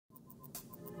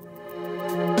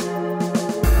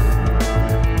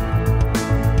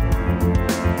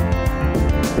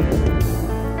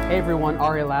everyone,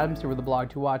 Ariel Adams here with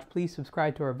aBlogtoWatch. Please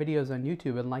subscribe to our videos on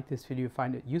YouTube and like this video if you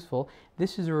find it useful.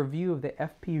 This is a review of the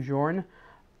FP Journe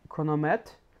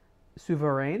Chronometre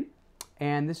Souverain,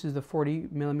 and this is the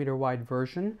 40mm wide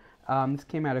version. This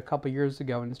came out a couple years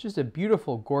ago, and it's just a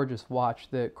beautiful, gorgeous watch.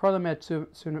 The Chronometre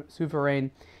Souverain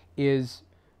is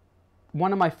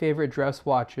one of my favorite dress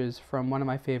watches from one of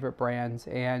my favorite brands,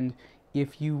 and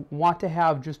if you want to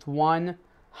have just one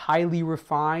highly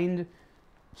refined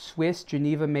Swiss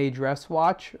Geneva-made dress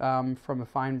watch from a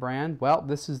fine brand, well,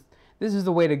 this is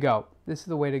the way to go. This is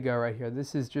the way to go right here.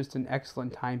 This is just an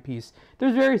excellent timepiece.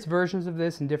 There's various versions of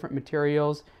this in different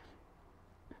materials,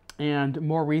 and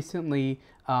more recently,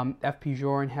 FP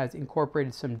Journe has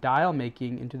incorporated some dial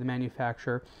making into the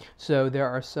manufacture. So there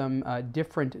are some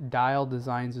different dial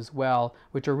designs as well,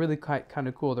 which are really kind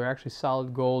of cool. They're actually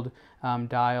solid gold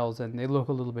dials, and they look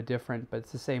a little bit different, but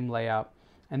it's the same layout.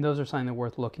 And those are something that's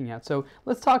worth looking at. So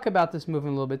let's talk about this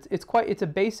movement a little bit. It's a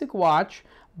basic watch,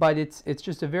 but it's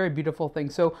just a very beautiful thing.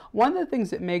 So one of the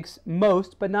things that makes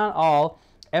most, but not all,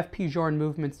 FP Journe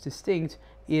movements distinct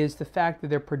is the fact that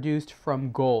they're produced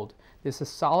from gold. This is a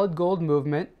solid gold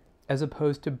movement as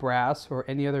opposed to brass or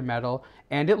any other metal,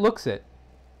 and it looks it.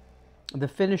 The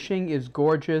finishing is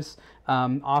gorgeous.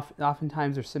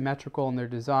 Oftentimes they're symmetrical in their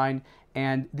design,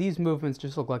 and these movements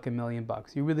just look like $1 million.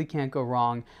 You really can't go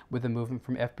wrong with a movement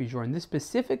from FP Journe. This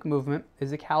specific movement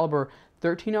is a caliber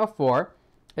 1304.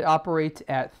 It operates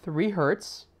at 3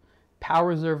 Hertz, power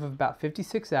reserve of about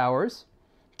 56 hours,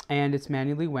 and it's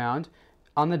manually wound.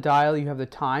 On the dial, you have the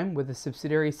time with a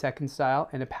subsidiary seconds dial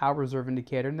and a power reserve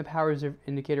indicator, and the power reserve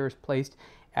indicator is placed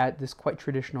at this quite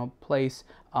traditional place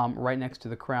right next to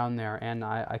the crown there, and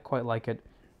I quite like it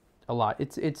a lot.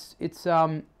 It's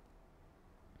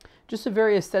just a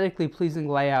very aesthetically pleasing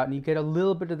layout, and you get a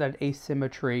little bit of that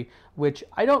asymmetry, which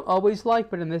I don't always like,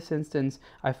 but in this instance,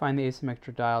 I find the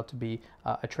asymmetric dial to be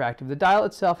attractive. The dial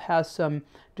itself has some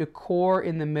decor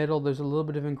in the middle. There's a little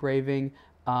bit of engraving,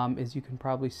 as you can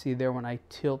probably see there when I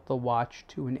tilt the watch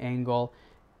to an angle.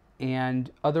 And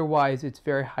otherwise it's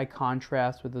very high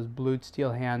contrast with those blued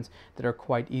steel hands that are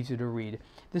quite easy to read.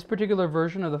 This particular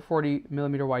version of the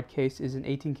 40mm wide case is in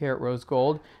 18-karat rose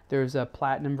gold. There's a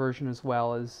platinum version as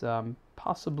well as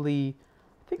possibly,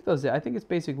 I think it's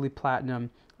basically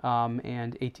platinum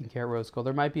and 18-karat rose gold.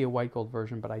 There might be a white gold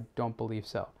version, but I don't believe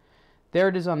so. There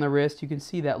it is on the wrist. You can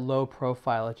see that low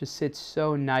profile. It just sits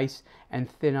so nice and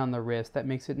thin on the wrist. That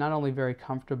makes it not only very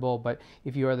comfortable, but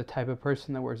if you are the type of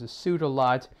person that wears a suit a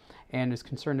lot and is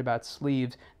concerned about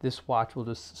sleeves, this watch will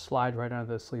just slide right under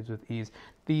those sleeves with ease.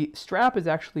 The strap is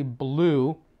actually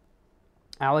blue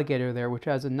alligator there, which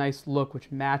has a nice look,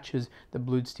 which matches the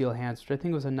blued steel hands, which I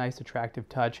think was a nice attractive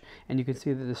touch. And you can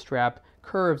see that the strap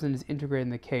curves and is integrated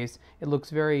in the case. It looks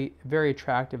very, very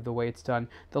attractive the way it's done.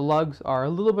 The lugs are a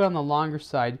little bit on the longer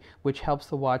side, which helps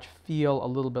the watch feel a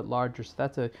little bit larger. So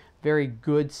that's a very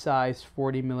good sized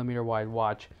 40mm wide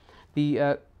watch.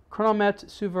 The Chronometre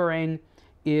Souverain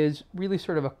is really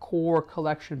sort of a core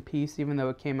collection piece. Even though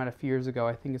it came out a few years ago,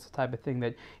 I think it's the type of thing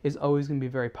that is always going to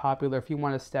be very popular. If you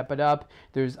want to step it up,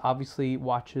 there's obviously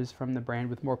watches from the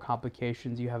brand with more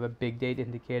complications. You have a big date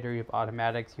indicator, you have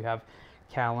automatics, you have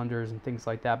calendars and things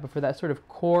like that. But for that sort of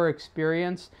core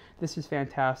experience, this is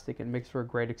fantastic. It makes for a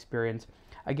great experience.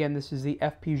 Again, this is the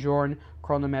FP Journe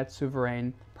Chronometre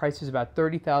Souverain. Price is about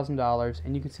 $30,000,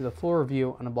 and you can see the full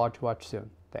review on aBlogtoWatch soon.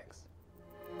 Thanks.